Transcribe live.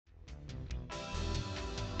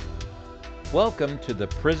Welcome to The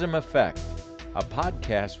Prism Effect, a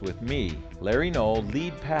podcast with me, Larry Knoll,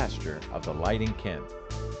 lead pastor of the Light in Kent.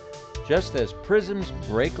 Just as prisms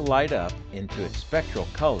break light up into its spectral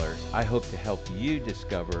colors, I hope to help you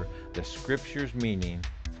discover the Scripture's meaning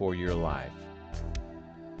for your life.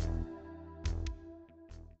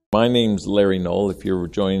 My name's Larry Knoll, if you're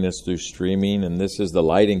joining us through streaming, and this is the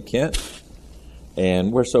Light in Kent.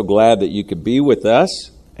 And we're so glad that you could be with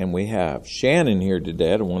us. And we have Shannon here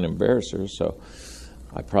today. I don't want to embarrass her, so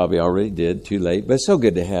I probably already did, too late. But it's so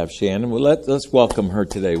good to have Shannon. Well, let's welcome her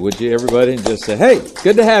today, would you, everybody? And just say, hey,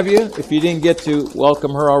 good to have you, if you didn't get to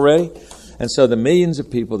welcome her already. And so the millions of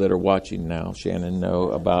people that are watching now, Shannon, know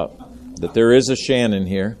about that there is a Shannon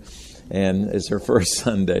here. And it's her first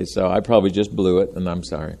Sunday, so I probably just blew it, and I'm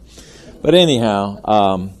sorry. But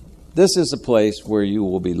anyhow, this is a place where you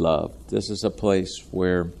will be loved. This is a place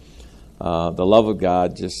where the love of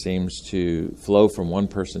God just seems to flow from one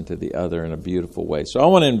person to the other in a beautiful way. So I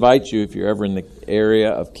want to invite you, if you're ever in the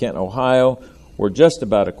area of Kent, Ohio, we're just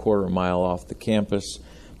about a quarter mile off the campus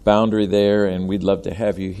boundary there, and we'd love to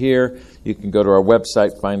have you here. You can go to our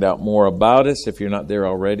website, find out more about us if you're not there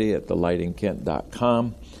already at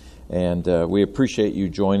thelightinkent.com. And we appreciate you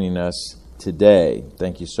joining us today.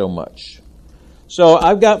 Thank you so much. So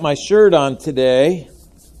I've got my shirt on today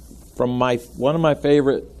from one of my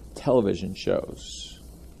favorite television shows.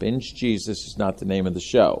 Binge Jesus is not the name of the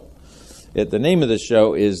show. The name of the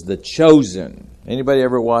show is The Chosen. Anybody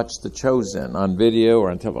ever watched The Chosen on video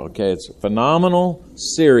or on television? Okay, it's a phenomenal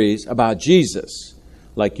series about Jesus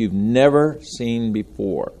like you've never seen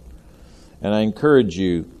before. And I encourage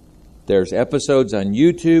you, there's episodes on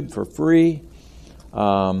YouTube for free.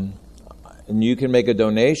 And you can make a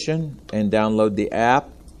donation and download the app.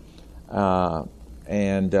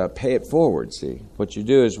 And pay it forward, see. What you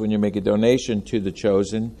do is when you make a donation to The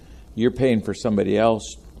Chosen, you're paying for somebody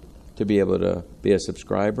else to be able to be a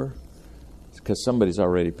subscriber because somebody's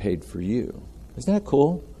already paid for you. Isn't that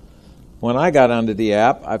cool? When I got onto the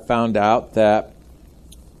app, I found out that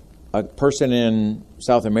a person in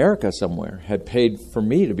South America somewhere had paid for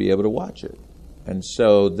me to be able to watch it. And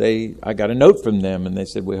so I got a note from them, and they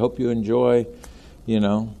said, we hope you enjoy,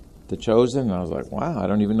 The Chosen. And I was like, wow, I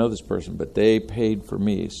don't even know this person, but they paid for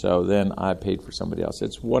me. So then I paid for somebody else.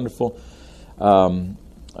 It's wonderful.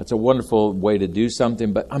 It's a wonderful way to do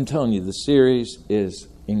something, but I'm telling you, the series is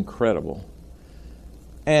incredible.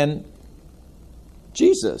 And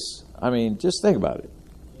Jesus, just think about it.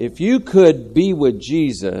 If you could be with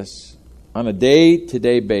Jesus on a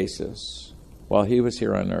day-to-day basis while he was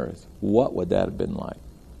here on earth, what would that have been like?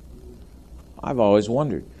 I've always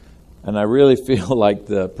wondered. And I really feel like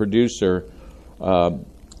the producer,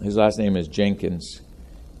 his last name is Jenkins,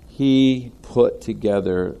 he put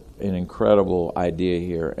together an incredible idea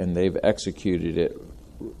here, and they've executed it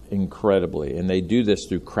incredibly. And they do this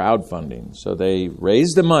through crowdfunding. So they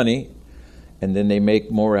raise the money, and then they make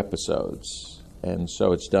more episodes. And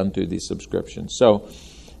so it's done through these subscriptions. So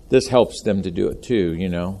this helps them to do it too,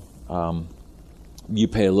 You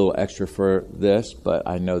pay a little extra for this, but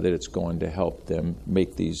I know that it's going to help them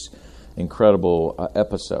make these incredible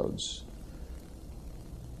episodes.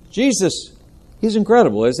 Jesus, he's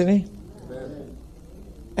incredible, isn't he? Amen.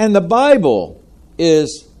 And the Bible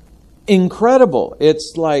is incredible.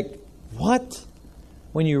 It's like, what?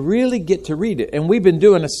 When you really get to read it. And we've been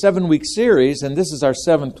doing a 7-week series, and this is our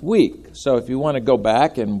 7th week. So if you want to go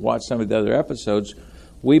back and watch some of the other episodes,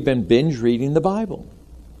 we've been binge reading the Bible.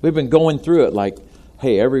 We've been going through it like,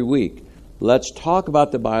 hey, every week, let's talk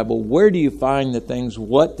about the Bible. Where do you find the things?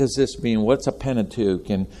 What does this mean? What's a Pentateuch?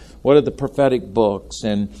 And what are the prophetic books?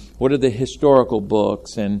 And what are the historical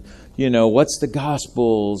books? And, what's the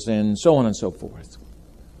Gospels? And so on and so forth.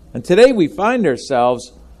 And today we find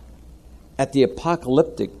ourselves at the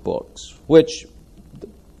apocalyptic books, which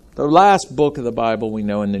the last book of the Bible we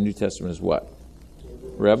know in the New Testament is what?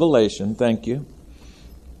 Revelation. Thank you.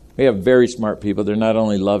 We have very smart people. They're not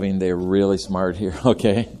only loving, they're really smart here,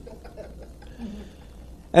 okay?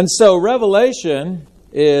 And so Revelation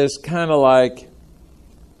is kind of like,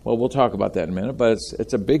 well, we'll talk about that in a minute, but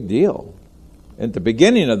it's a big deal. At the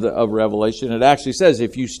beginning of Revelation, it actually says,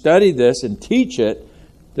 if you study this and teach it,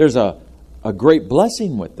 there's a great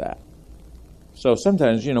blessing with that. So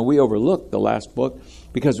sometimes, we overlook the last book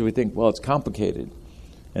because we think, well, it's complicated.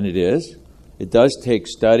 And it is. It does take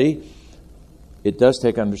study. It does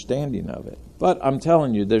take understanding of it. But I'm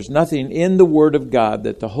telling you, there's nothing in the Word of God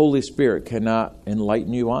that the Holy Spirit cannot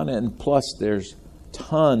enlighten you on. And plus, there's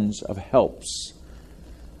tons of helps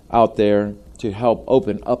out there to help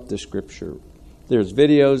open up the Scripture. There's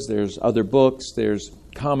videos, there's other books, there's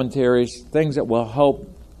commentaries, things that will help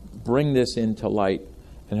bring this into light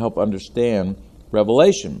and help understand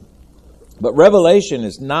Revelation. But Revelation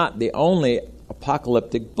is not the only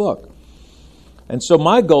apocalyptic book. And so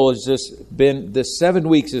my goal has just been this 7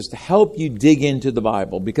 weeks is to help you dig into the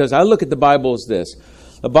Bible, because I look at the Bible as this.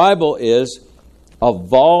 The Bible is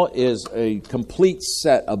a complete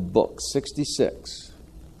set of books, 66.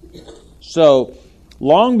 So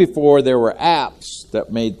long before there were apps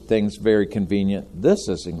that made things very convenient, this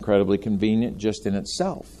is incredibly convenient just in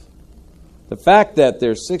itself. The fact that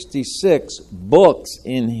there's 66 books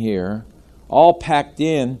in here, all packed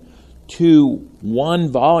in to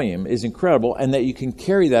one volume, is incredible, and that you can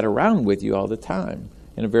carry that around with you all the time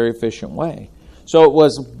in a very efficient way. So it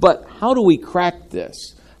was, but how do we crack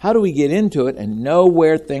this? How do we get into it and know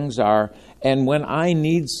where things are? And when I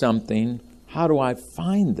need something, how do I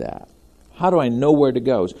find that? How do I know where to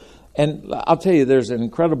go? And I'll tell you, there's an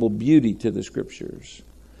incredible beauty to the Scriptures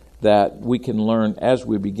that we can learn as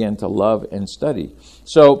we begin to love and study.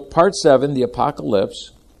 So part 7, the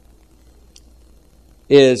Apocalypse,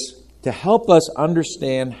 is to help us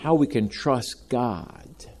understand how we can trust God.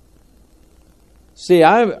 See,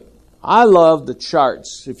 I love the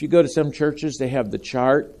charts. If you go to some churches, they have the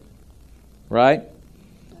chart, right?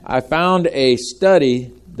 I found a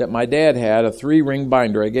study that my dad had, a 3-ring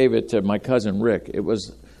binder. I gave it to my cousin Rick. It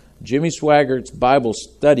was Jimmy Swaggart's Bible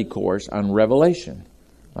study course on Revelation.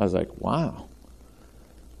 I was like, wow,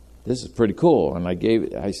 this is pretty cool. And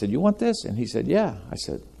I said, you want this? And he said, yeah. I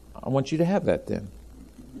said, I want you to have that then.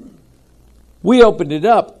 We opened it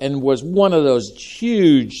up and was one of those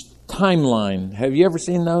huge timeline. Have you ever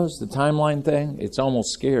seen those? The timeline thing? It's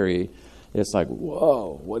almost scary. It's like,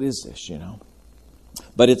 whoa, what is this, you know?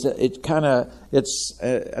 But it's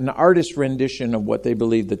an artist's rendition of what they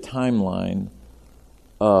believe the timeline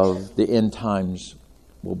of the end times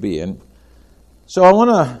will be. And so I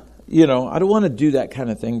want to, I don't want to do that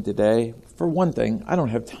kind of thing today. For one thing, I don't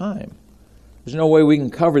have time. There's no way we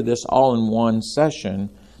can cover this all in one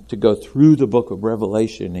session to go through the book of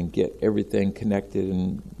Revelation and get everything connected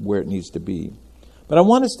and where it needs to be. But I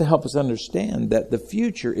want us to help us understand that the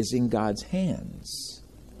future is in God's hands.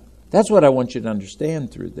 That's what I want you to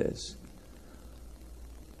understand through this.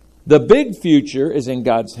 The big future is in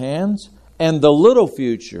God's hands, and the little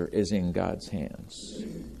future is in God's hands.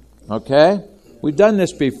 Okay? We've done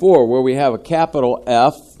this before where we have a capital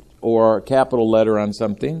F or a capital letter on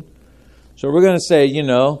something. So we're going to say,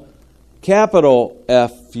 capital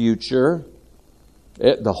F future,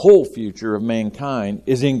 the whole future of mankind,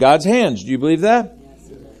 is in God's hands. Do you believe that?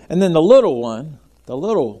 Yes. And then the little one, the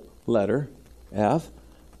little letter, F,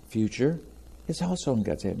 future, is also in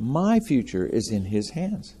God's hands. My future is in His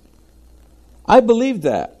hands. I believe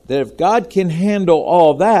that if God can handle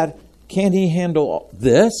all that, can't He handle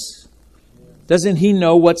this? Doesn't He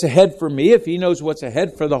know what's ahead for me if He knows what's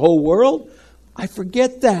ahead for the whole world? I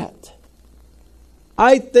forget that.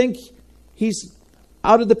 I think He's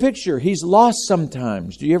out of the picture. He's lost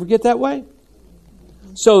sometimes. Do you ever get that way?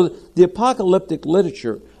 So the apocalyptic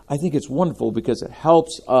literature, I think it's wonderful because it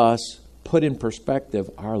helps us put in perspective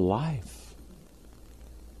our life.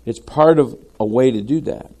 It's part of a way to do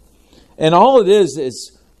that. And all it is,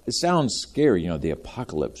 it sounds scary, the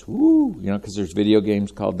apocalypse. Woo, because there's video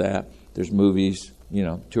games called that. There's movies,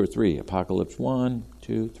 2 or 3. Apocalypse 1,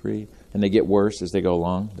 2, 3. And they get worse as they go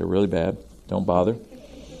along. They're really bad. Don't bother.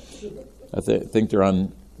 I think they're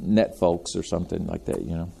on Netflix or something like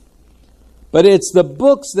that, But it's the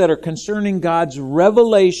books that are concerning God's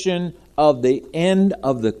revelation of the end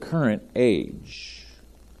of the current age.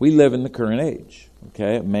 We live in the current age,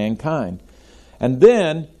 okay, mankind. And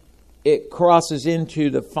then it crosses into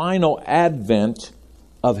the final advent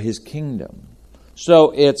of His kingdom.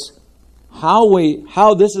 So it's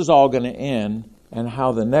how this is all going to end and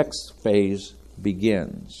how the next phase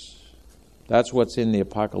begins. That's what's in the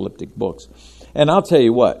apocalyptic books. And I'll tell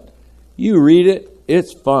you what, you read it,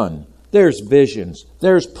 it's fun. There's visions.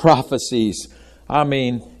 There's prophecies. I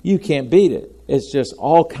mean, you can't beat it. It's just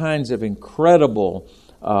all kinds of incredible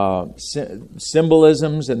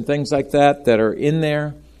symbolisms and things like that are in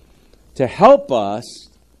there to help us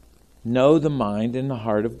know the mind and the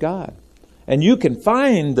heart of God. And you can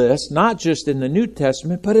find this not just in the New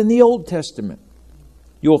Testament, but in the Old Testament.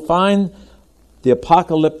 You'll find the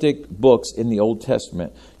apocalyptic books in the Old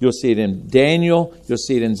Testament. You'll see it in Daniel. You'll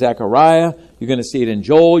see it in Zechariah. You're going to see it in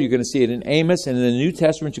Joel. You're going to see it in Amos. And in the New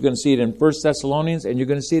Testament, you're going to see it in 1 Thessalonians. And you're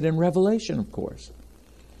going to see it in Revelation, of course.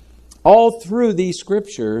 All through these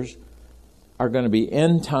scriptures are going to be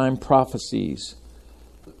end-time prophecies.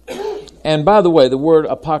 And by the way, the word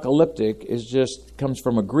apocalyptic comes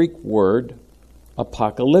from a Greek word,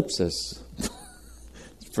 apocalypsis.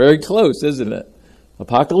 It's very close, isn't it?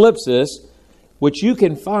 Apocalypsis which you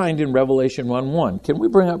can find in Revelation 1:1. Can we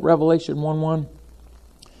bring up Revelation 1:1?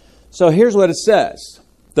 So here's what it says.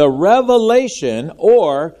 The revelation,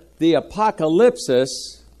 or the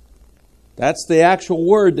apocalypsis, that's the actual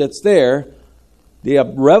word that's there, the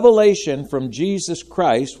revelation from Jesus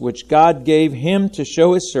Christ, which God gave him to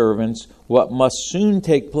show his servants what must soon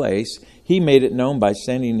take place, he made it known by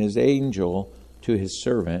sending his angel to his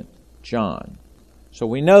servant John. So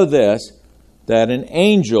we know this, that an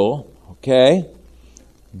angel,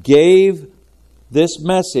 gave this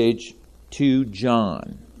message to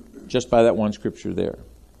John, just by that one scripture there.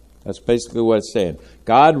 That's basically what it's saying.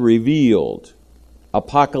 God revealed,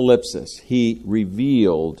 apocalypsis, he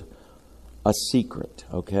revealed a secret,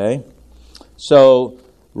 So,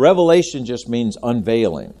 revelation just means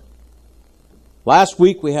unveiling. Last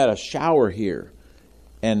week we had a shower here,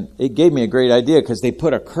 and it gave me a great idea because they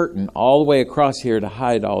put a curtain all the way across here to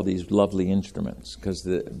hide all these lovely instruments, because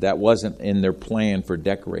that wasn't in their plan for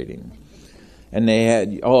decorating. And they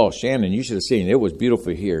had, Shannon, you should have seen, it was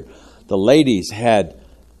beautiful here. The ladies had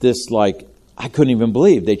this, I couldn't even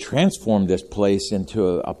believe, they transformed this place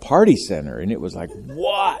into a party center, and it was like,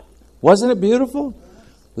 what? Wasn't it beautiful?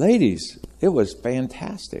 Ladies, it was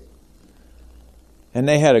fantastic. And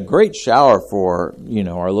they had a great shower for,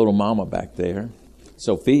 our little mama back there,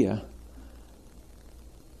 Sophia.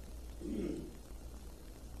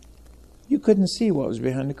 You couldn't see what was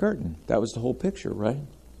behind the curtain. That was the whole picture, right?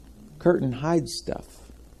 Curtain hides stuff.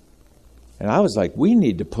 And I was like, we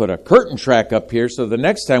need to put a curtain track up here so the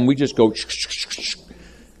next time we just go,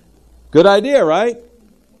 good idea, right?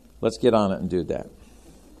 Let's get on it and do that.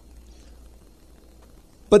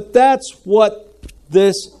 But that's what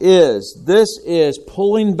this is. This is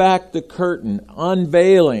pulling back the curtain,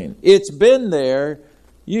 unveiling. It's been there.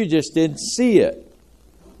 You just didn't see it.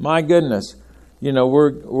 My goodness.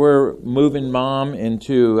 We're moving Mom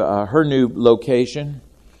into her new location.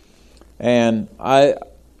 And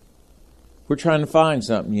we're trying to find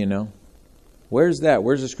something, Where's that?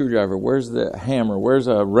 Where's the screwdriver? Where's the hammer? Where's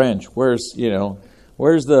a wrench? Where's the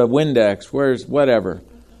Windex? Where's whatever?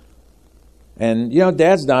 And,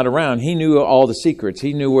 Dad's not around. He knew all the secrets.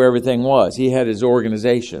 He knew where everything was. He had his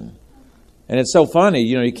organization. And it's so funny,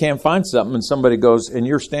 you can't find something and somebody goes, and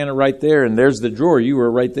you're standing right there, and there's the drawer. You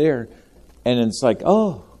were right there. And it's like,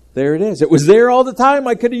 oh, there it is. It was there all the time.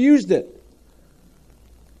 I could have used it.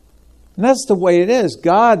 And that's the way it is.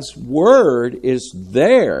 God's word is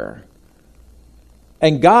there.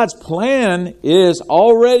 And God's plan is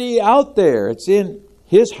already out there. It's in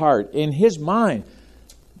his heart, in his mind.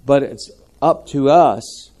 But it's up to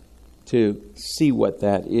us to see what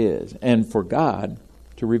that is, and for God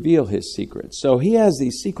to reveal his secrets. So he has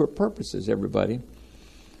these secret purposes, everybody.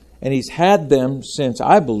 And he's had them since,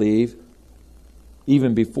 I believe,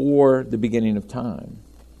 even before the beginning of time.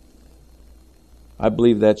 I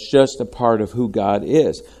believe that's just a part of who God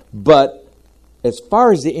is. But as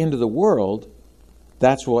far as the end of the world,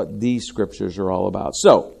 that's what these scriptures are all about.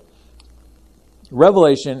 So,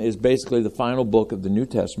 Revelation is basically the final book of the New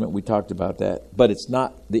Testament. We talked about that. But it's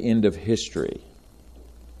not the end of history.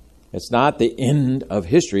 It's not the end of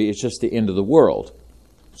history. It's just the end of the world.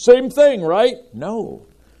 Same thing, right? No.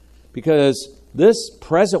 Because this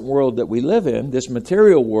present world that we live in, this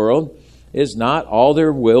material world, is not all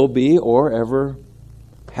there will be or ever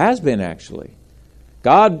has been, actually.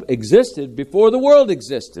 God existed before the world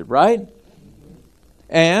existed, right?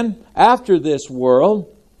 And after this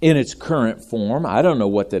world, in its current form, I don't know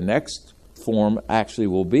what the next form actually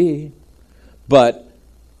will be, but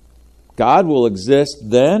God will exist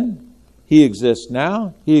then. He exists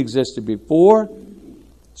now. He existed before.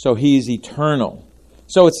 So he's eternal.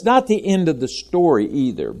 So it's not the end of the story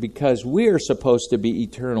either, because we're supposed to be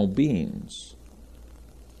eternal beings.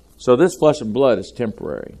 So this flesh and blood is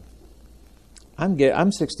temporary.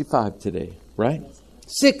 I'm 65 today, right?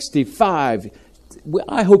 65.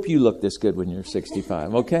 I hope you look this good when you're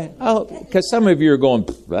 65, okay? Because some of you are going,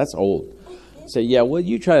 that's old. Say, yeah, well,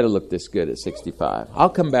 you try to look this good at 65. I'll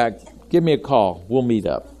come back. Give me a call. We'll meet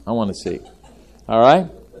up. I want to see. All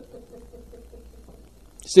right?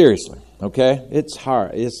 Seriously, okay? It's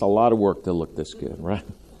hard. It's a lot of work to look this good, right?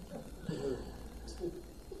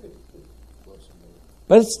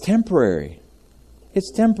 But it's temporary.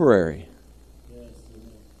 It's temporary.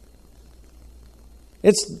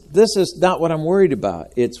 This is not what I'm worried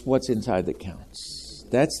about. It's what's inside that counts.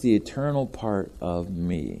 That's the eternal part of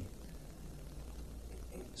me.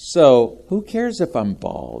 So, who cares if I'm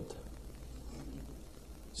bald?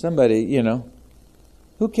 Somebody,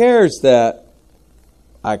 who cares that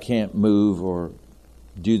I can't move or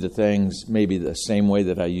do the things maybe the same way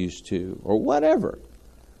that I used to, or whatever.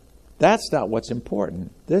 that's not what's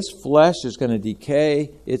important. This flesh is going to decay.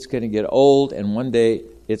 It's going to get old. And one day,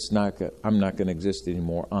 I'm not going to exist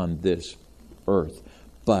anymore on this earth.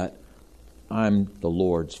 But I'm the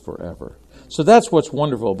Lord's forever. So that's what's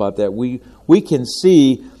wonderful about that. We can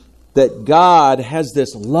see that God has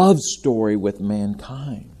this love story with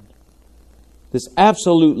mankind. This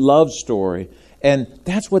absolute love story. And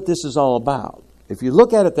that's what this is all about. If you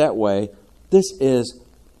look at it that way, this is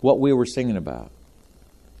what we were singing about.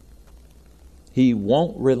 He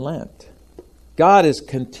won't relent. God is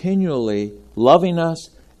continually loving us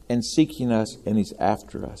and seeking us, and He's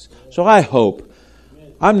after us. So I hope,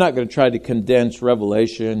 I'm not going to try to condense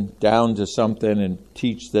Revelation down to something and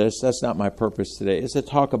teach this. That's not my purpose today. It's to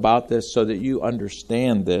talk about this so that you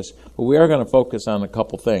understand this. But we are going to focus on a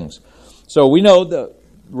couple things. So we know that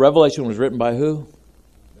Revelation was written by who?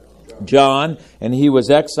 John, and he was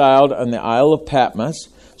exiled on the Isle of Patmos.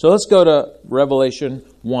 So let's go to Revelation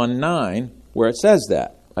 1:9, where it says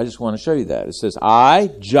that. I just want to show you that. It says, I,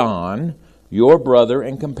 John, your brother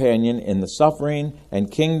and companion in the suffering and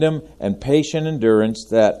kingdom and patient endurance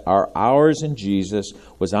that are ours in Jesus,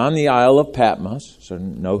 was on the Isle of Patmos. So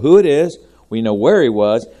know who it is. We know where he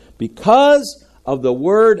was. Because of the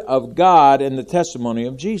word of God and the testimony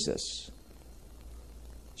of Jesus.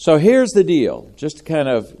 So here's the deal. Just to kind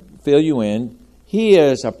of fill you in. He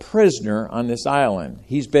is a prisoner on this island.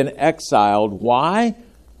 He's been exiled. Why?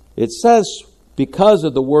 It says because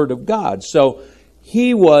of the word of God. So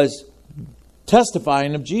he was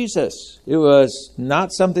testifying of Jesus. It was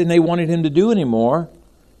not something they wanted him to do anymore.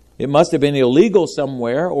 It must have been illegal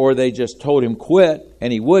somewhere, or they just told him quit,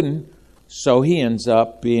 and he wouldn't. So he ends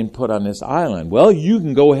up being put on this island. Well, you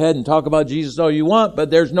can go ahead and talk about Jesus all you want, but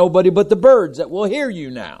there's nobody but the birds that will hear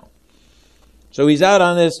you now. So he's out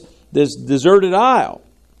on this deserted isle.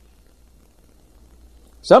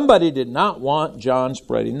 Somebody did not want John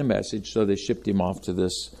spreading the message, so they shipped him off to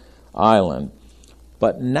this island.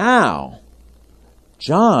 But now,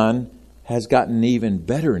 John has gotten even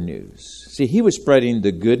better news. See, he was spreading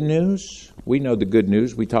the good news. We know the good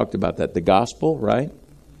news. We talked about that. The gospel, right?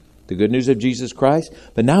 The good news of Jesus Christ.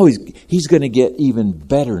 But now he's going to get even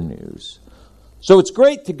better news. So it's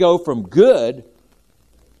great to go from good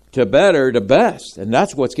to better to best. And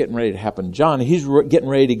that's what's getting ready to happen to John. He's getting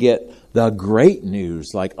ready to get the great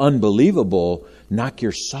news, like unbelievable, knock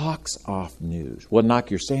your socks off news. Well, knock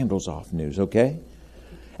your sandals off news, okay?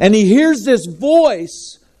 And he hears this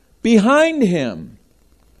voice behind him.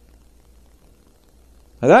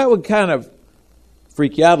 Now that would kind of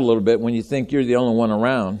freak you out a little bit when you think you're the only one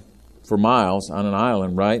around for miles on an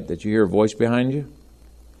island, right? That you hear a voice behind you.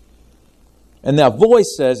 And that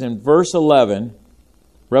voice says in verse 11,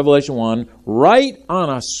 Revelation 1, write on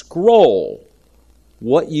a scroll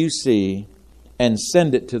what you see and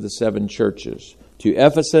send it to the 7 churches. To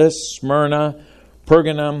Ephesus, Smyrna,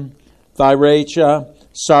 Pergamum, Thyatira,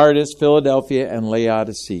 Sardis, Philadelphia, and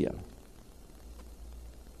Laodicea.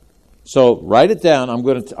 So write it down. I'm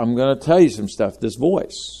going to tell you some stuff. This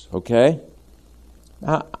voice, okay?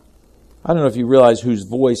 Now, I don't know if you realize whose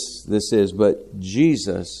voice this is, but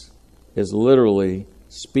Jesus is literally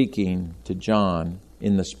speaking to John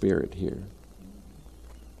in the Spirit here.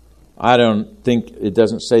 I don't think it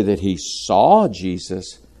doesn't say that he saw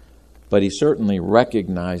Jesus, but he certainly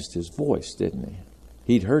recognized his voice, didn't he?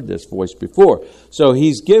 He'd heard this voice before. So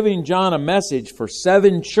he's giving John a message for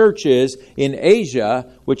 7 churches in Asia,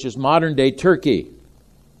 which is modern-day Turkey.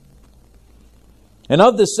 And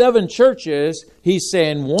of the 7 churches, he's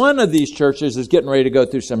saying one of these churches is getting ready to go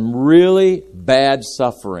through some really bad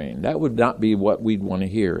suffering. That would not be what we'd want to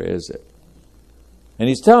hear, is it? And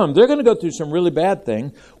he's telling them they're going to go through some really bad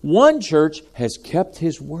thing. One church has kept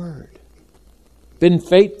his word, been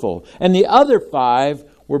faithful. And the other 5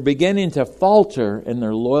 were beginning to falter in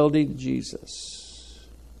their loyalty to Jesus.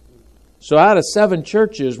 So out of 7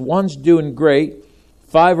 churches, one's doing great,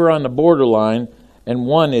 5 are on the borderline, and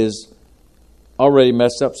 1 is already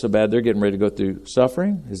messed up so bad they're getting ready to go through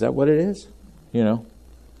suffering. Is that what it is? You know,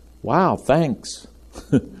 wow, thanks.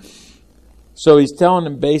 So he's telling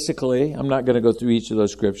them basically, I'm not going to go through each of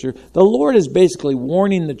those scriptures. The Lord is basically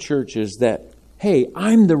warning the churches that, hey,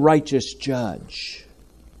 I'm the righteous judge.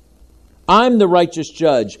 I'm the righteous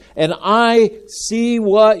judge, and I see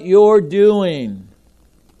what you're doing.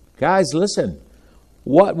 Guys, listen.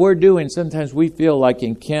 What we're doing, sometimes we feel like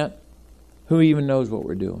in Kent, who even knows what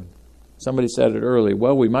we're doing? Somebody said it earlier.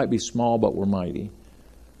 Well, we might be small, but we're mighty.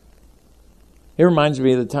 It reminds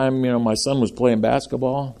me of the time, my son was playing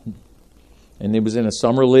basketball, and he was in a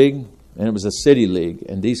summer league, and it was a city league,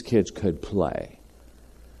 and these kids could play.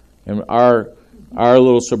 And our our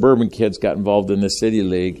little suburban kids got involved in the city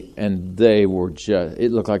league, and they were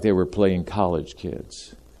it looked like they were playing college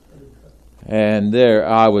kids. And there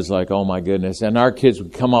I was like, oh my goodness. And our kids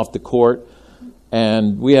would come off the court,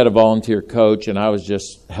 and we had a volunteer coach, and I was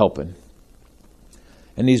just helping.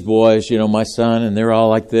 And these boys, my son, and they're all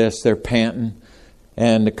like this, they're panting.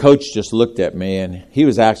 And the coach just looked at me, and he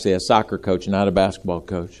was actually a soccer coach, not a basketball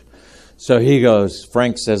coach. So he goes,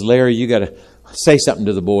 Frank says, Larry, you got to say something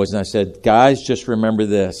to the boys. And I said, guys, just remember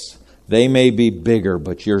this. They may be bigger,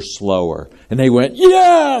 but you're slower. And they went,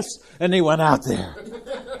 yes! And they went out there.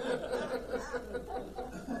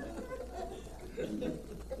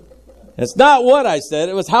 It's not what I said.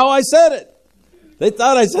 It was how I said it. They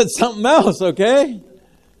thought I said something else, okay?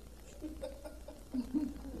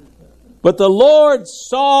 But the Lord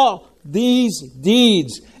saw these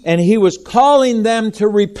deeds, and He was calling them to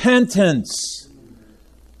repentance.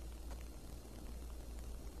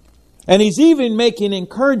 And He's even making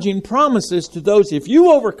encouraging promises to those. If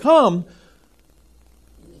you overcome,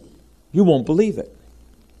 you won't believe it.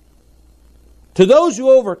 To those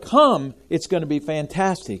who overcome, it's going to be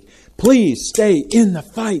fantastic. Please stay in the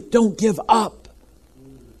fight. Don't give up.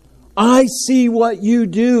 I see what you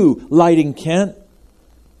do, Lighting Kent.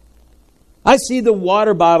 I see the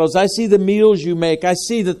water bottles. I see the meals you make. I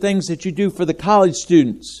see the things that you do for the college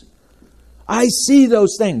students. I see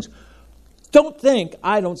those things. Don't think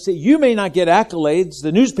I don't see. You may not get accolades.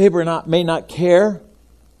 The newspaper may not care.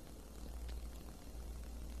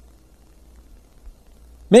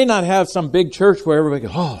 May not have some big church where everybody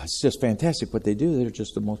goes, oh, it's just fantastic what they do. They're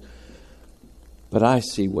just the most. But I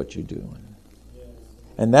see what you're doing.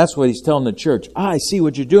 And that's what He's telling the church. I see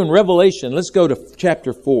what you're doing. Revelation, let's go to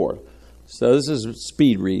chapter 4. So this is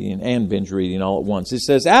speed reading and binge reading all at once. It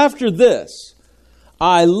says, after this,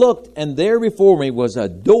 I looked, and there before me was a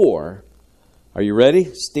door. Are you ready?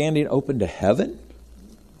 Standing open to heaven.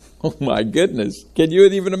 Oh my goodness. Can you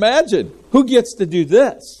even imagine? Who gets to do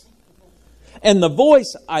this? And the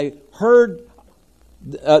voice I heard,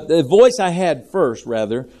 the voice I had first,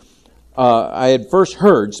 rather, I had first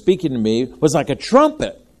heard speaking to me was like a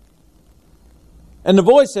trumpet. And the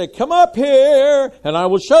voice said, come up here, and I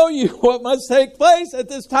will show you what must take place at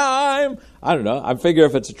this time. I don't know. I figure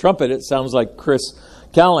if it's a trumpet, it sounds like Chris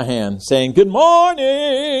Callahan saying, good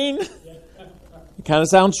morning. It kind of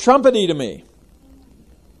sounds trumpety to me.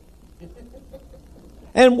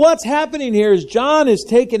 And what's happening here is John is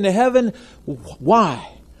taken to heaven.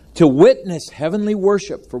 Why? To witness heavenly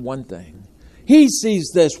worship, for one thing. He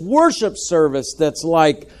sees this worship service that's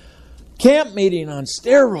like camp meeting on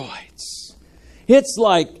steroids. It's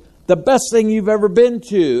like the best thing you've ever been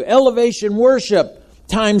to. Elevation worship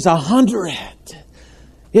times 100.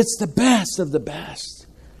 It's the best of the best.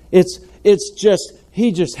 It's just,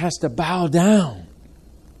 he just has to bow down.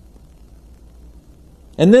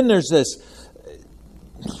 And then there's this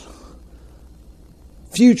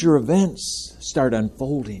future events start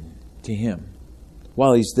unfolding to him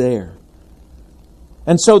while he's there.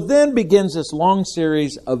 And so then begins this long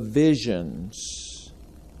series of visions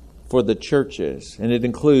for the churches. And it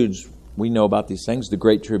includes, we know about these things, the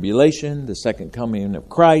Great Tribulation, the second coming of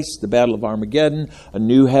Christ, the Battle of Armageddon, a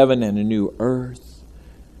new heaven and a new earth.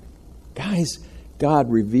 Guys,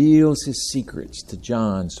 God reveals His secrets to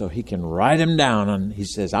John so he can write them down. And he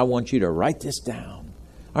says, I want you to write this down.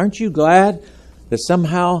 Aren't you glad that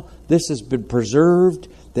somehow this has been preserved,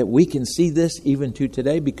 that we can see this even to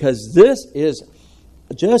today? Because this is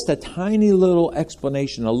just a tiny little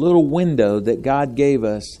explanation, a little window that God gave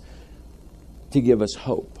us to give us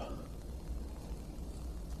hope.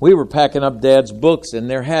 We were packing up Dad's books, and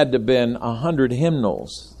there had to have been 100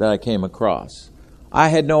 hymnals that I came across. I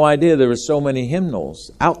had no idea there were so many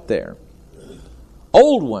hymnals out there.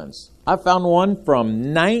 Old ones. I found one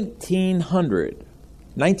from 1900.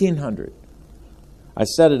 I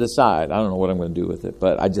set it aside. I don't know what I'm going to do with it,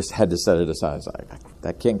 but I just had to set it aside. I was like,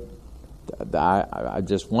 I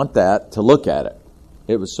just want that to look at it.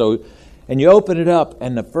 It was so, and you open it up,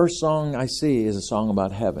 and the first song I see is a song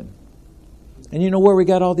about heaven. And you know where we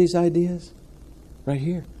got all these ideas? Right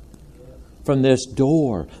here. From this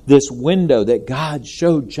door, this window that God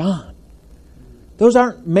showed John. Those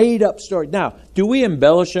aren't made up stories. Now, do we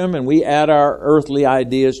embellish them and we add our earthly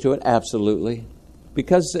ideas to it? Absolutely.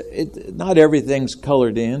 Because not everything's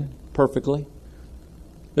colored in perfectly.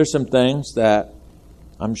 There's some things that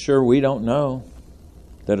I'm sure we don't know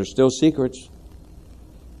that are still secrets.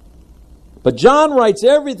 But John writes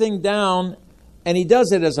everything down, and he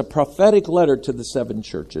does it as a prophetic letter to the 7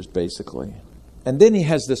 churches, basically. And then he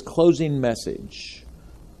has this closing message.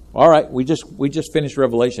 All right, we just finished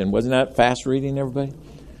Revelation. Wasn't that fast reading, everybody?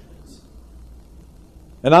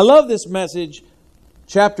 And I love this message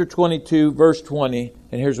chapter 22, verse 20,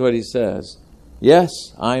 and here's what he says. Yes,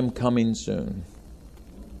 I'm coming soon.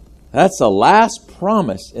 That's the last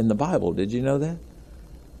promise in the Bible. Did you know that?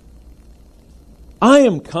 I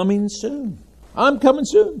am coming soon. I'm coming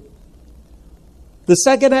soon. The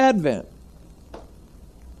second advent.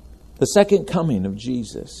 The second coming of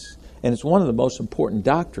Jesus. And it's one of the most important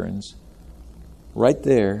doctrines right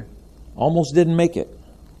there. Almost didn't make it.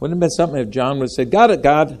 Wouldn't have been something if John would have said, got it,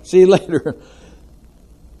 God. See you later.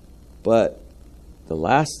 But the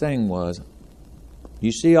last thing was,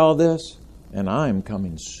 you see all this? And I'm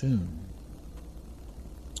coming soon.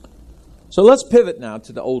 So let's pivot now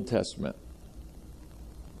to the Old Testament.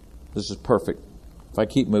 This is perfect. If I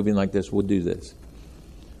keep moving like this, we'll do this.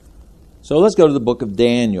 So let's go to the book of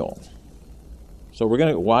Daniel. So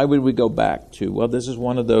why would we go back to? Well, this is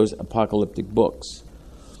one of those apocalyptic books.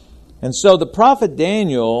 And so the prophet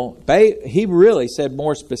Daniel, he really said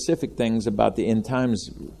more specific things about the end times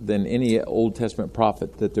than any Old Testament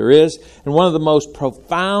prophet that there is. And one of the most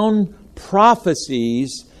profound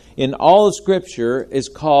prophecies in all of Scripture is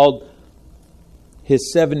called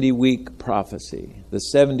his 70-week prophecy. The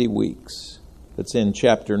 70 weeks. That's in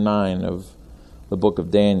chapter 9 of the book of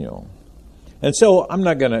Daniel. And so I'm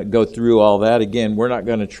not going to go through all that. Again, we're not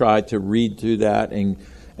going to try to read through that and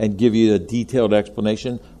give you a detailed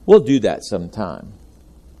explanation. We'll do that sometime.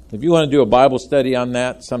 If you want to do a Bible study on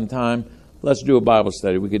that sometime, let's do a Bible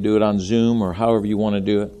study. We could do it on Zoom or however you want to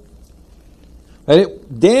do it.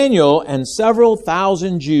 But Daniel and several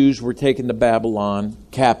thousand Jews were taken to Babylon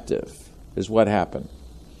captive, is what happened.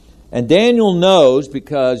 And Daniel knows,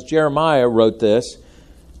 because Jeremiah wrote this,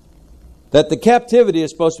 that the captivity is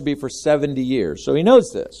supposed to be for 70 years. So he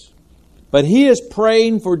knows this. But he is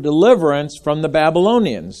praying for deliverance from the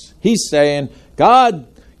Babylonians. He's saying, God,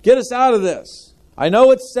 get us out of this. I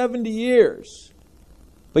know it's 70 years,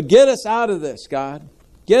 but get us out of this, God.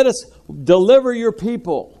 Deliver your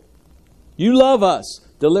people. You love us.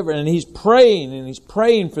 Deliver. And he's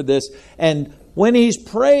praying for this. And when he's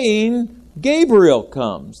praying, Gabriel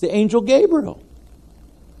comes, the angel Gabriel.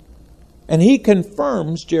 And he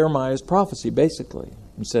confirms Jeremiah's prophecy, basically.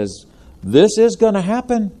 He says, this is going to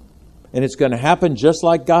happen. And it's going to happen just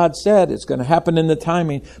like God said. It's going to happen in the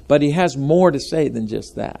timing. But he has more to say than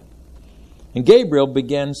just that. And Gabriel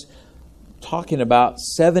begins talking about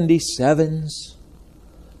 77s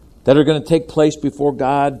that are going to take place before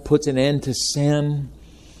God puts an end to sin.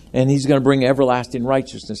 And he's going to bring everlasting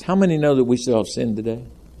righteousness. How many know that we still have sin today?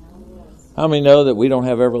 How many know that we don't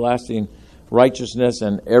have everlasting righteousness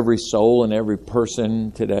in every soul and every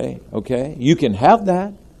person today? Okay? You can have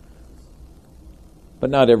that. But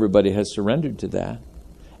not everybody has surrendered to that.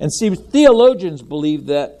 And see, theologians believe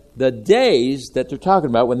that the days that they're talking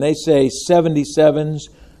about, when they say 77s,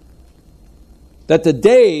 that the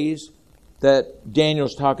days that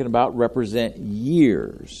Daniel's talking about represent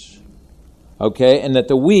years. Okay? And that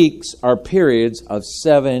the weeks are periods of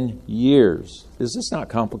 7 years. Is this not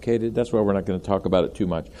complicated? That's why we're not going to talk about it too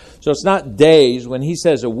much. So it's not days. When he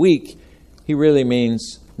says a week, he really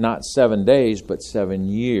means not 7 days, but 7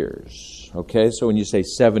 years. Okay, so when you say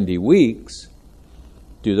 70 weeks,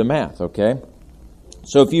 do the math, okay?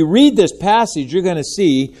 So if you read this passage, you're going to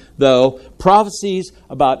see, though, prophecies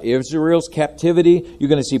about Israel's captivity. You're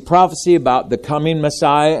going to see prophecy about the coming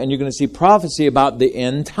Messiah, and you're going to see prophecy about the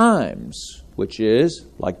end times, which is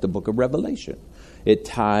like the book of Revelation. It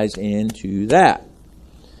ties into that.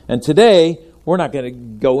 And today, we're not going to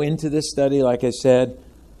go into this study, like I said.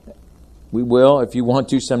 We will if you want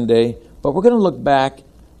to someday. But we're going to look back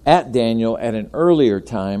at Daniel at an earlier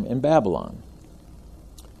time in Babylon.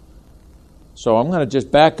 So I'm going to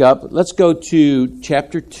just back up. Let's go to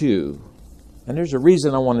chapter 2. And there's a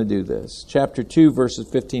reason I want to do this. Chapter 2, verses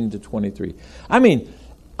 15 to 23. I mean,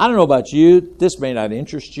 I don't know about you. This may not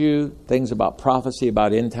interest you. Things about prophecy,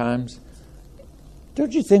 about end times.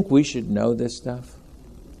 Don't you think we should know this stuff?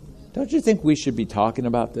 Don't you think we should be talking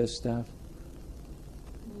about this stuff?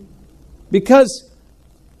 Because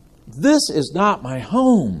this is not my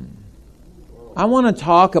home. I want to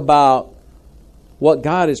talk about what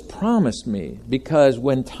God has promised me. Because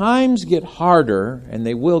when times get harder, and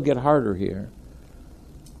they will get harder here,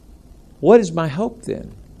 what is my hope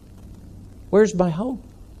then? Where's my hope?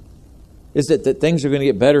 Is it that things are going to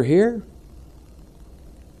get better here?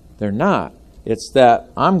 They're not. It's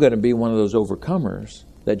that I'm going to be one of those overcomers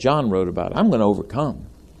that John wrote about. I'm going to overcome.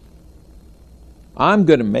 I'm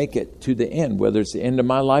going to make it to the end, whether it's the end of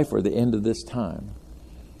my life or the end of this time.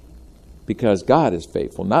 Because God is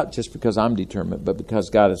faithful. Not just because I'm determined, but because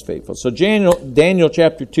God is faithful. So Daniel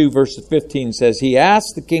chapter 2, verse 15 says, he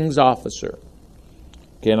asked the king's officer.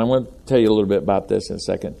 Okay, and I'm going to tell you a little bit about this in a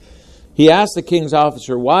second. He asked the king's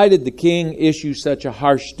officer, why did the king issue such a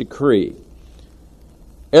harsh decree?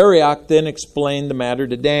 Arioch then explained the matter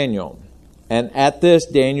to Daniel. And at this,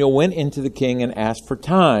 Daniel went into the king and asked for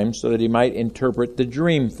time so that he might interpret the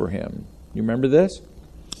dream for him. You remember this?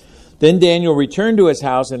 Then Daniel returned to his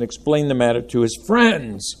house and explained the matter to his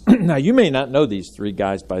friends. Now, you may not know these three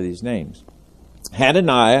guys by these names.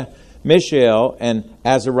 Hananiah, Mishael, and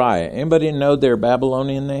Azariah. Anybody know their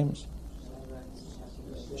Babylonian names?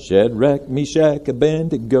 Shadrach, Meshach,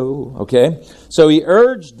 Abednego. Okay? So he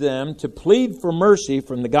urged them to plead for mercy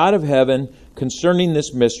from the God of heaven concerning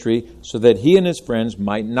this mystery, so that he and his friends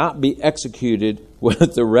might not be executed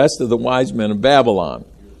with the rest of the wise men of Babylon.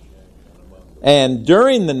 And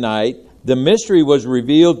during the night, the mystery was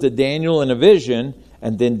revealed to Daniel in a vision,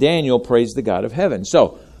 and then Daniel praised the God of heaven.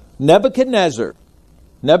 So Nebuchadnezzar,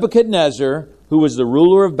 who was the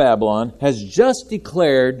ruler of Babylon, has just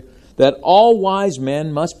declared that all wise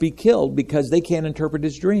men must be killed because they can't interpret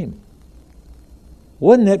his dream.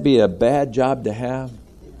 Wouldn't that be a bad job to have?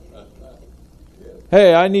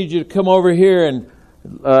 Hey, I need you to come over here and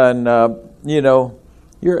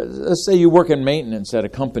let's say you work in maintenance at a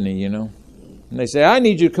company, and they say, I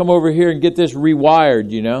need you to come over here and get this rewired,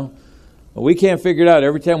 Well, we can't figure it out.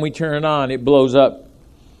 Every time we turn it on, it blows up.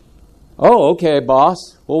 Oh, okay,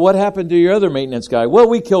 boss. Well, what happened to your other maintenance guy? Well,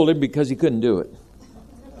 we killed him because he couldn't do it.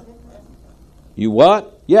 You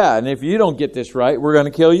what? Yeah, and if you don't get this right, we're going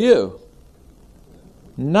to kill you.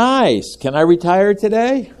 Nice. Can I retire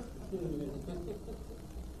today?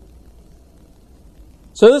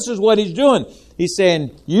 So this is what he's doing. He's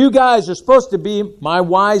saying, you guys are supposed to be my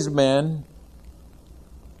wise men.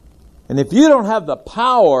 And if you don't have the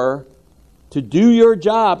power to do your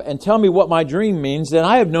job and tell me what my dream means, then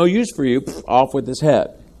I have no use for you. Off with his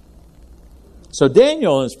head. So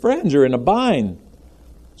Daniel and his friends are in a bind.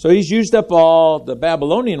 So he's used up all the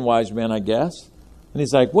Babylonian wise men, I guess. And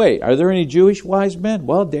he's like, wait, are there any Jewish wise men?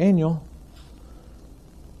 Well, Daniel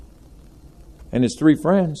and his three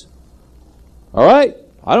friends. All right,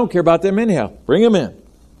 I don't care about them anyhow. Bring them in.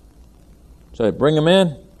 So they bring them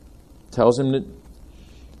in, tells him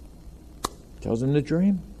the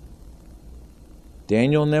dream.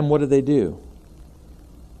 Daniel and them, what do?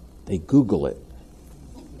 They Google it.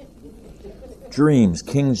 Dreams,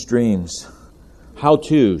 king's dreams.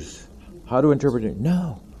 How-tos. How to interpret it.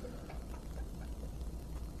 No.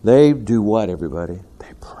 They do what, everybody?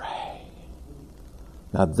 They pray.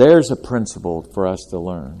 Now there's a principle for us to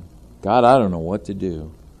learn. God, I don't know what to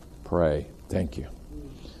do. Pray. Thank you.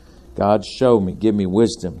 God, show me. Give me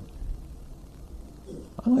wisdom.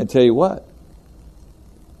 I'm going to tell you what.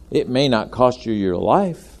 It may not cost you your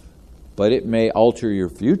life, but it may alter your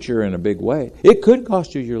future in a big way. It could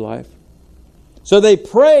cost you your life. So they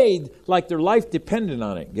prayed like their life depended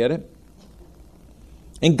on it. Get it?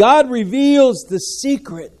 And God reveals the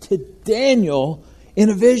secret to Daniel in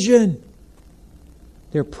a vision.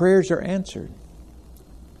 Their prayers are answered.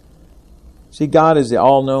 See, God is the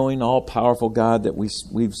all-knowing, all-powerful God that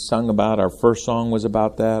we've sung about. Our first song was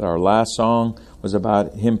about that. Our last song was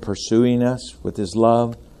about Him pursuing us with His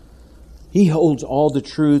love. He holds all the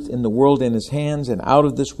truth in the world in His hands and out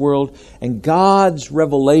of this world. And God's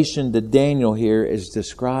revelation to Daniel here is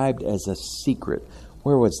described as a secret.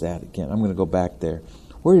 Where was that again? I'm going to go back there.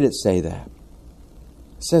 Where did it say that?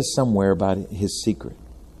 It says somewhere about His secret.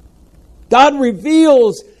 God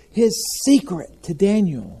reveals His secret to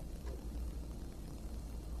Daniel.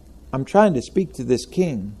 I'm trying to speak to this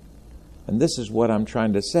king, and this is what I'm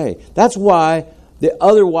trying to say. That's why the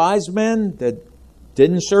other wise men that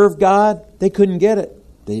didn't serve God, they couldn't get it.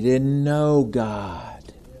 They didn't know God.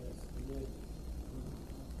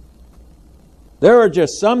 There are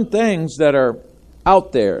just some things that are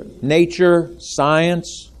out there, nature,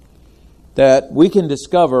 science, that we can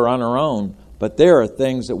discover on our own, but there are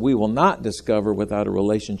things that we will not discover without a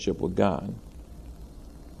relationship with God.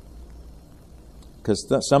 Because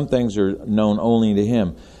some things are known only to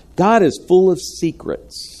Him. God is full of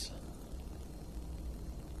secrets.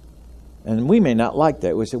 And we may not like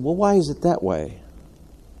that. We say, well, why is it that way?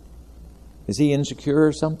 Is He insecure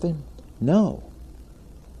or something? No.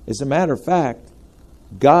 As a matter of fact,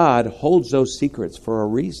 God holds those secrets for a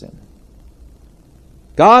reason.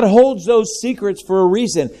 God holds those secrets for a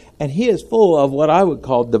reason. And He is full of what I would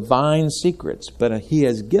call divine secrets. But He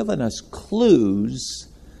has given us clues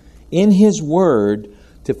in His Word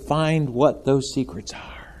to find what those secrets are.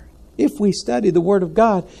 If we study the Word of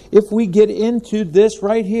God, if we get into this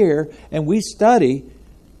right here and we study,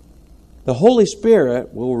 the Holy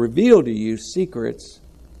Spirit will reveal to you secrets,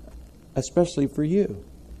 especially for you.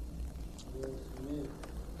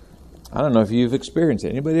 I don't know if you've experienced it.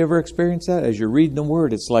 Anybody ever experienced that? As you're reading the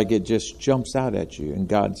Word, it's like it just jumps out at you. And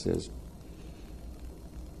God says,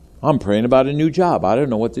 I'm praying about a new job. I don't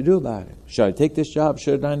know what to do about it. Should I take this job?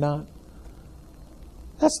 Should I not?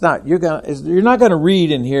 That's not, you're not going to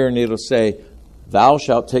read in here and it'll say, thou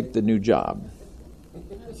shalt take the new job.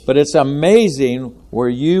 But it's amazing where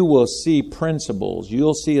you will see principles.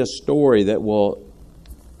 You'll see a story that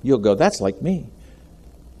you'll go, that's like me.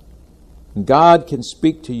 God can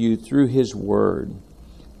speak to you through His Word.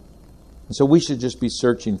 And so we should just be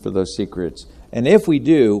searching for those secrets. And if we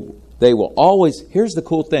do, they will always, here's the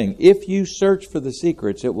cool thing. If you search for the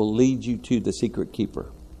secrets, it will lead you to the secret keeper.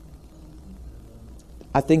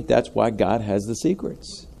 I think that's why God has the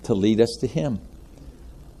secrets, to lead us to Him.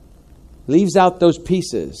 Leaves out those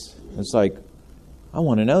pieces. It's like, I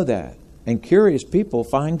want to know that. And curious people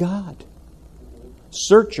find God.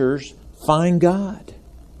 Searchers find God.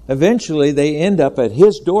 Eventually, they end up at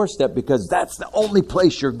His doorstep because that's the only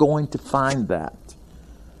place you're going to find that.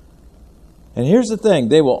 And here's the thing.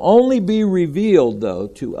 They will only be revealed, though,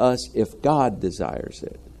 to us if God desires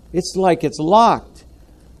it. It's like it's locked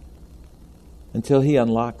until He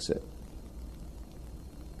unlocks it.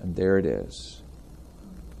 And there it is.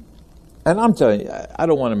 And I'm telling you, I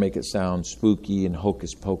don't want to make it sound spooky and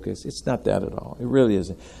hocus pocus. It's not that at all. It really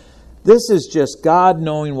isn't. This is just God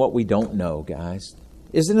knowing what we don't know, guys.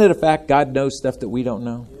 Isn't it a fact God knows stuff that we don't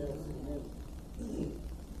know?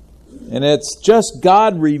 And it's just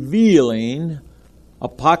God revealing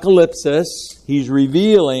apocalypsis. He's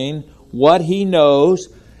revealing what He knows.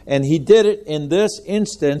 And He did it in this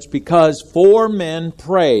instance because 4 men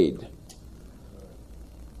prayed.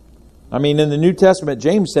 I mean, in the New Testament,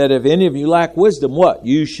 James said, if any of you lack wisdom, what?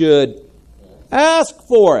 You should ask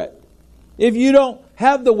for it. If you don't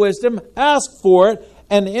have the wisdom, ask for it.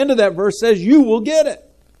 And the end of that verse says, you will get it.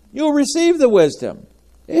 You'll receive the wisdom.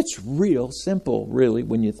 It's real simple, really,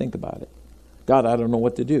 when you think about it. God, I don't know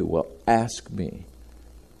what to do. Well, ask me.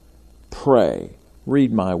 Pray.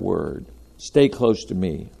 Read my word. Stay close to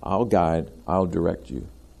me. I'll guide. I'll direct you.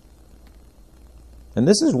 And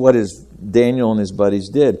this is what Daniel and his buddies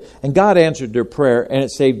did. And God answered their prayer, and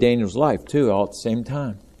it saved Daniel's life, too, all at the same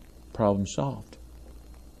time. Problem solved.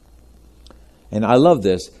 And I love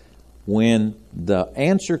this. When the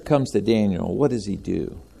answer comes to Daniel, what does he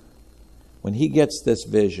do? When he gets this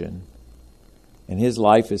vision, and his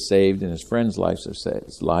life is saved, and his friends' lives are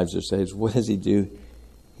saved, what does he do?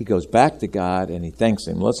 He goes back to God, and he thanks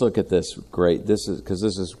Him. Let's look at this. Great.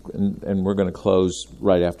 And we're going to close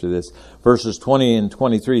right after this. Verses 20 and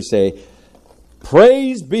 23 say,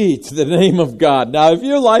 praise be to the name of God. Now, if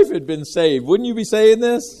your life had been saved, wouldn't you be saying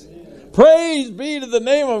this? Praise be to the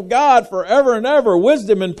name of God forever and ever.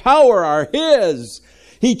 Wisdom and power are His.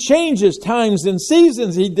 He changes times and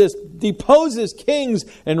seasons. He deposes kings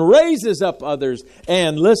and raises up others.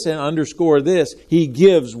 And listen, underscore this. He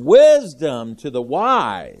gives wisdom to the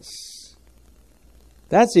wise.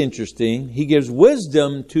 That's interesting. He gives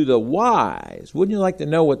wisdom to the wise. Wouldn't you like to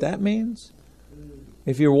know what that means?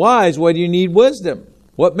 If you're wise, why do you need wisdom?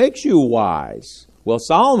 What makes you wise? Well,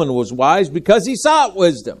 Solomon was wise because he sought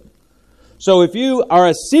wisdom. So if you are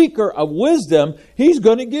a seeker of wisdom, He's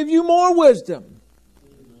going to give you more wisdom.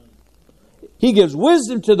 He gives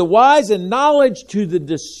wisdom to the wise and knowledge to the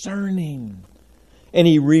discerning. And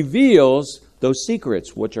He reveals those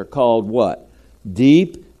secrets, which are called what?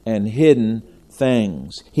 Deep and hidden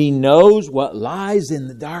things. He knows what lies in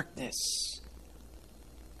the darkness.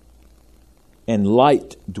 And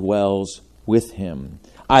light dwells with Him.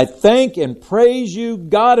 I thank and praise You,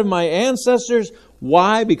 God of my ancestors.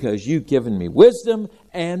 Why? Because You've given me wisdom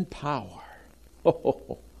and power.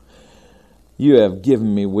 You have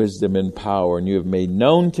given me wisdom and power, and You have made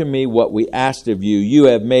known to me what we asked of You. You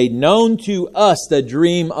have made known to us the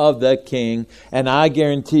dream of the King. And I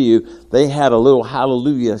guarantee you, they had a little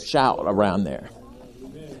hallelujah shout around there.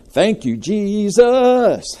 Amen. Thank You,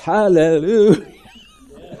 Jesus. Hallelujah.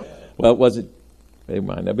 Well, they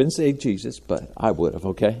might have been saved, Jesus, but I would have,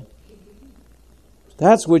 okay?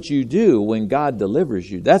 That's what you do when God delivers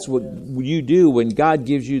you. That's what you do when God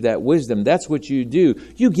gives you that wisdom. That's what you do.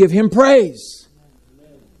 You give Him praise.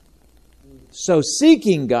 So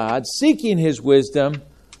seeking God, seeking His wisdom,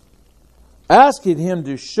 asking Him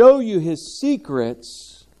to show you His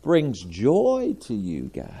secrets brings joy to you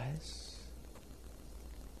guys.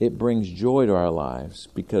 It brings joy to our lives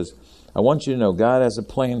because I want you to know God has a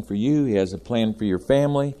plan for you. He has a plan for your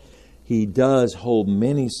family. He does hold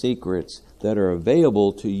many secrets that are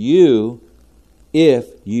available to you if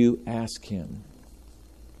you ask Him.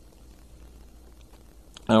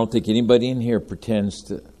 I don't think anybody in here pretends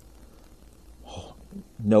to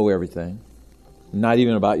know everything. Not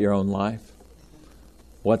even about your own life.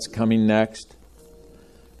 What's coming next?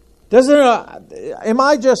 Am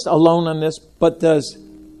I just alone on this? But does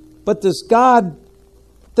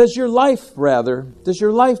your life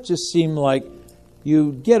just seem like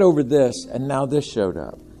you get over this and now this showed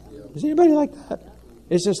up? Is anybody like that?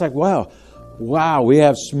 It's just like, wow, we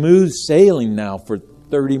have smooth sailing now for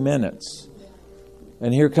 30 minutes.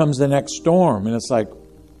 And here comes the next storm. And it's like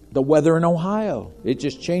the weather in Ohio. It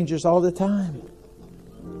just changes all the time.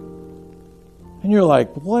 And you're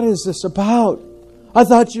like, what is this about? I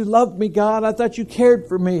thought you loved me, God. I thought you cared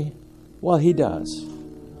for me. Well, He does.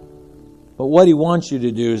 But what He wants you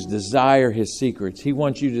to do is desire His secrets. He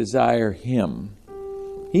wants you to desire Him.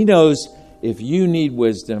 He knows if you need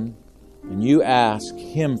wisdom and you ask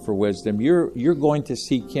Him for wisdom, you're going to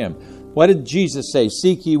seek Him. What did Jesus say?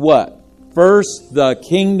 Seek ye what? First the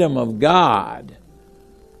kingdom of God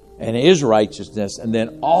and His righteousness, and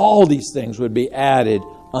then all these things would be added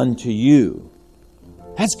unto you.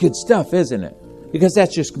 That's good stuff, isn't it? Because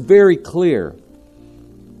that's just very clear.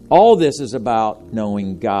 All this is about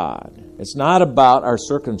knowing God. It's not about our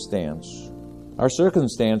circumstance. Our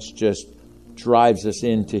circumstance just drives us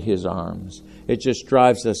into His arms. It just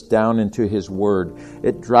drives us down into His Word.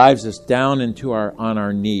 It drives us down into on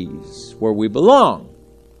our knees where we belong.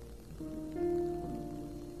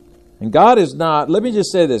 And God is not, let me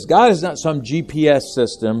just say this, God is not some GPS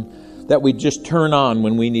system that we just turn on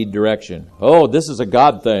when we need direction. Oh, this is a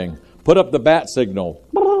God thing. Put up the bat signal.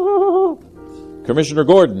 Commissioner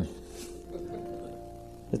Gordon.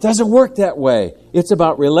 It doesn't work that way. It's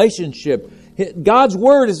about relationship. God's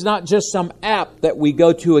Word is not just some app that we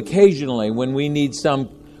go to occasionally when we need some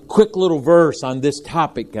quick little verse on this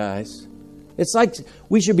topic, guys. It's like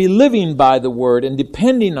we should be living by the Word and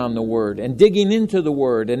depending on the Word and digging into the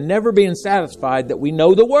Word and never being satisfied that we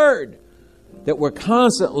know the Word, that we're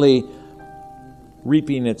constantly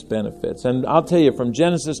reaping its benefits. And I'll tell you, from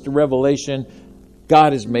Genesis to Revelation,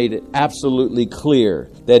 God has made it absolutely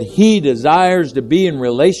clear that He desires to be in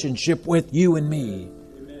relationship with you and me.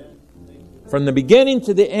 From the beginning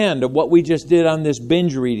to the end of what we just did on this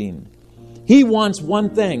binge reading, He wants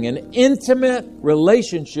one thing, an intimate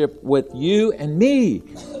relationship with you and me.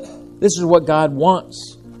 This is what God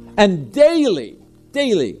wants. And daily,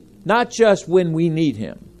 not just when we need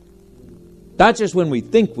Him. Not just when we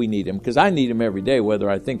think we need Him, because I need Him every day, whether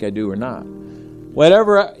I think I do or not.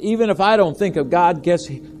 Whatever, even if I don't think of God, guess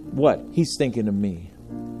what? He's thinking of me.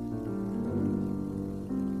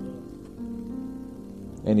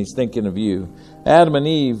 And He's thinking of you. Adam and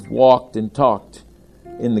Eve walked and talked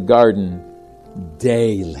in the garden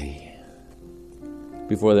daily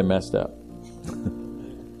before they messed up.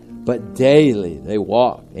 But daily they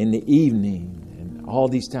walked in the evening and all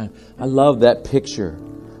these times. I love that picture.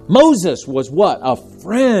 Moses was what? A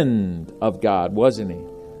friend of God, wasn't he?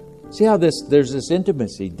 See how there's this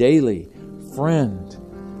intimacy, daily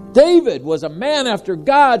friend. David was a man after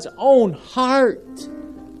God's own heart.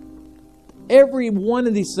 Every one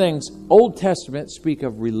of these things, Old Testament, speak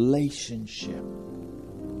of relationship.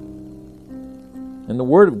 And the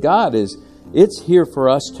Word of God it's here for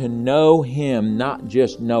us to know Him, not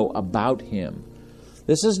just know about Him.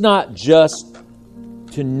 This is not just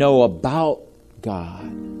to know about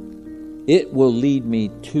God. It will lead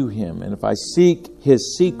me to Him. And if I seek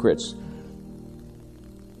His secrets,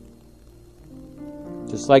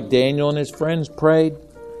 just like Daniel and his friends prayed,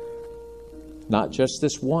 not just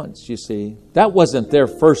this once, you see. That wasn't their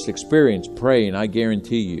first experience praying, I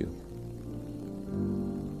guarantee you.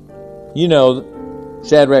 You know,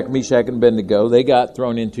 Shadrach, Meshach, and Abednego, they got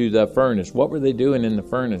thrown into the furnace. What were they doing in the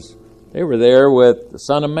furnace? They were there with the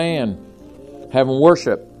Son of Man, having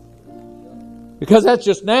worship. Because that's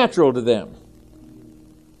just natural to them.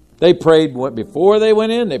 They prayed before they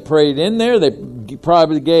went in. They prayed in there. They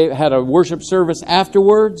probably had a worship service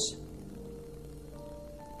afterwards.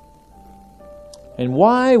 And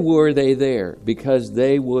why were they there? Because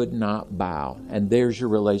they would not bow. And there's your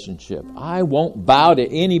relationship. I won't bow to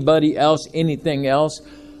anybody else, anything else.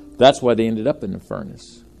 That's why they ended up in the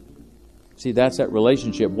furnace. See, that's that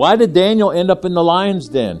relationship. Why did Daniel end up in the lion's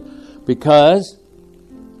den? Because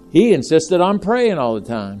he insisted on praying all the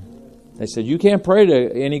time. They said, you can't pray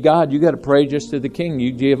to any God. You got to pray just to the king.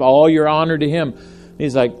 You give all your honor to him.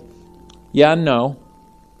 He's like, yeah, no.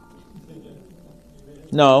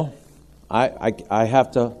 No. I've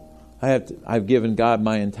given God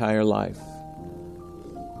my entire life.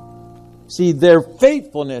 See, their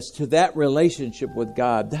faithfulness to that relationship with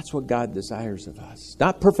God, that's what God desires of us.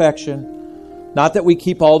 Not perfection. Not that we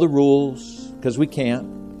keep all the rules, because we can't.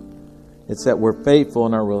 It's that we're faithful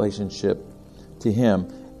in our relationship to Him.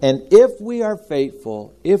 And if we are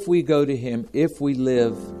faithful, if we go to Him, if we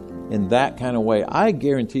live in that kind of way, I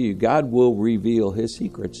guarantee you God will reveal His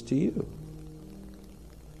secrets to you.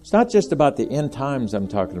 It's not just about the end times I'm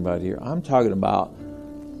talking about here. I'm talking about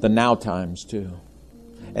the now times too.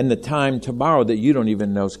 And the time tomorrow that you don't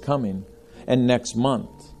even know is coming. And next month.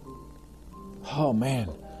 Oh man,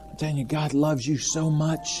 I'm telling you, God loves you so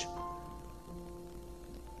much.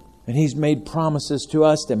 And He's made promises to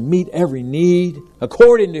us to meet every need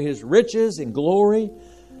according to His riches and glory,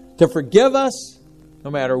 to forgive us no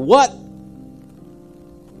matter what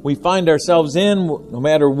we find ourselves in, no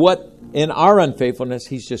matter what in our unfaithfulness.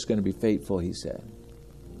 He's just going to be faithful, He said,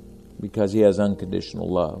 because He has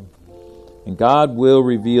unconditional love. And God will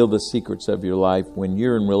reveal the secrets of your life when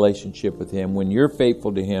you're in relationship with Him, when you're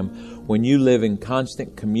faithful to Him, when you live in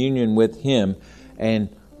constant communion with Him. And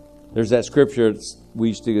there's that scripture we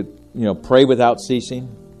used to, pray without ceasing.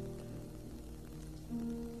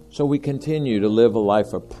 So we continue to live a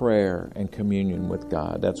life of prayer and communion with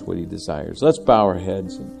God. That's what He desires. Let's bow our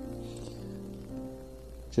heads and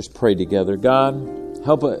just pray together. God,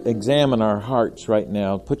 help examine our hearts right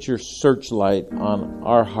now. Put your searchlight on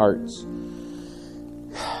our hearts.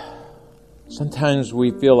 Sometimes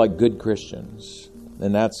we feel like good Christians,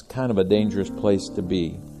 and that's kind of a dangerous place to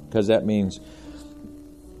be, because that means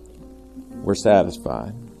we're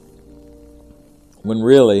satisfied. When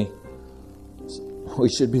really, we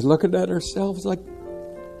should be looking at ourselves like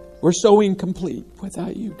we're so incomplete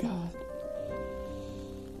without you, God.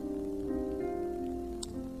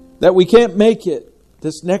 That we can't make it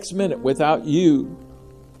this next minute without you.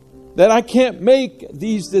 That I can't make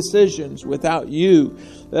these decisions without you.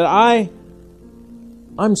 That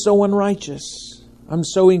I'm so unrighteous. I'm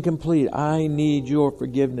so incomplete. I need your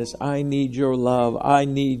forgiveness. I need your love. I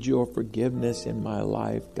need your forgiveness in my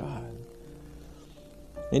life, God.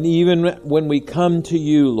 And even when we come to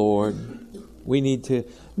you, Lord, we need to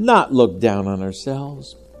not look down on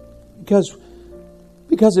ourselves.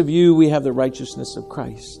 Because of you, we have the righteousness of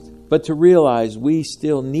Christ. But to realize we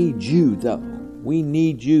still need you, though. We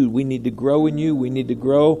need you. We need to grow in you. We need to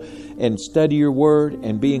grow and study your word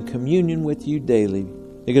and be in communion with you daily.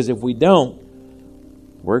 Because if we don't,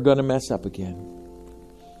 we're going to mess up again.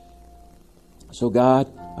 So God,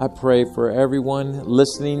 I pray for everyone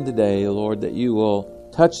listening today, Lord, that you will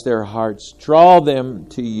touch their hearts, draw them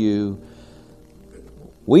to you.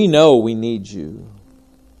 We know we need you.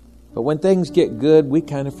 But when things get good, we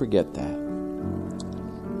kind of forget that.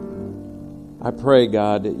 I pray,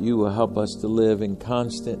 God, that you will help us to live in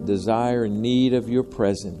constant desire and need of your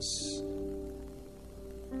presence.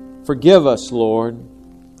 Forgive us, Lord.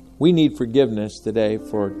 We need forgiveness today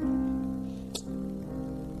for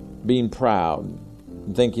being proud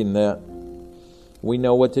and thinking that we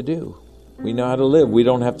know what to do. We know how to live. We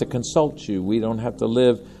don't have to consult you. We don't have to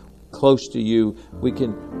live close to you. We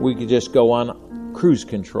can just go on cruise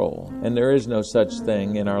control. And there is no such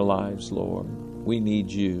thing in our lives, Lord. We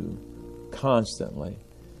need you constantly.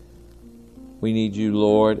 We need you,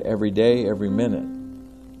 Lord, every day, every minute.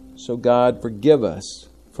 So God, forgive us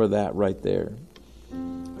for that right there.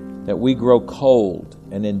 That we grow cold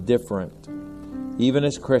and indifferent, even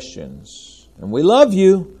as Christians. And we love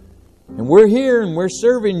you. And we're here and we're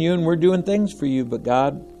serving you and we're doing things for you. But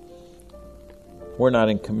God, we're not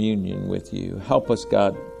in communion with you. Help us,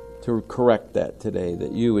 God, to correct that today.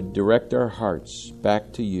 That you would direct our hearts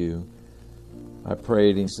back to you. I pray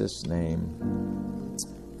in Jesus' name.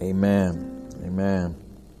 Amen. Amen.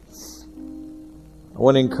 I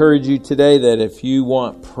want to encourage you today that if you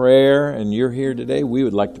want prayer and you're here today, we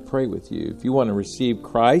would like to pray with you. If you want to receive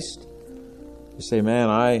Christ, you say, man,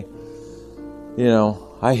 I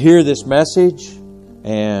hear this message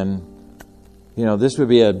and, this would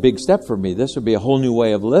be a big step for me. This would be a whole new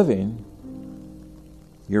way of living.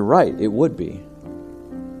 You're right, it would be.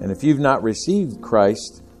 And if you've not received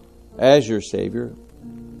Christ as your Savior,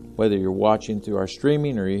 whether you're watching through our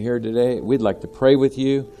streaming or you're here today, we'd like to pray with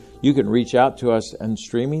you. You can reach out to us on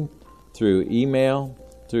streaming through email,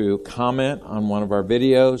 through comment on one of our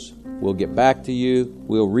videos. We'll get back to you.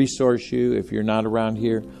 We'll resource you. If you're not around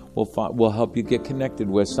here, we'll help you get connected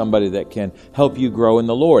with somebody that can help you grow in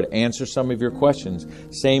the Lord, answer some of your questions.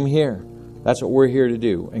 Same here. That's what we're here to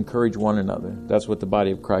do, encourage one another. That's what the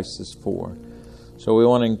body of Christ is for. So we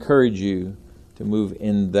want to encourage you to move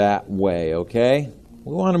in that way, okay?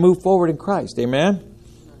 We want to move forward in Christ, amen?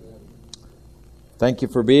 Thank you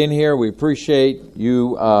for being here. We appreciate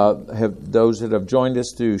you, those that have joined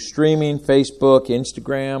us through streaming, Facebook,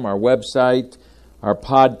 Instagram, our website, our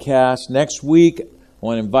podcast. Next week, I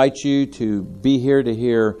want to invite you to be here to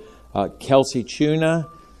hear Kelsey Chuna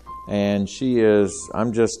And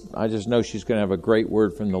I just know she's going to have a great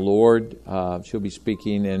word from the Lord. She'll be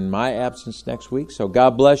speaking in my absence next week. So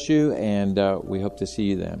God bless you, and we hope to see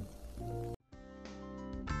you then.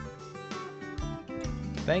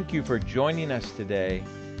 Thank you for joining us today.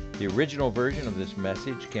 The original version of this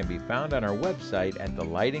message can be found on our website at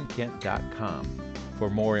thelightinkent.com. For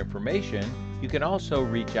more information, you can also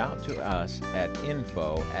reach out to us at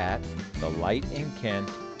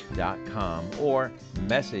info@thelightinkent.com or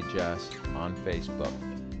message us on Facebook.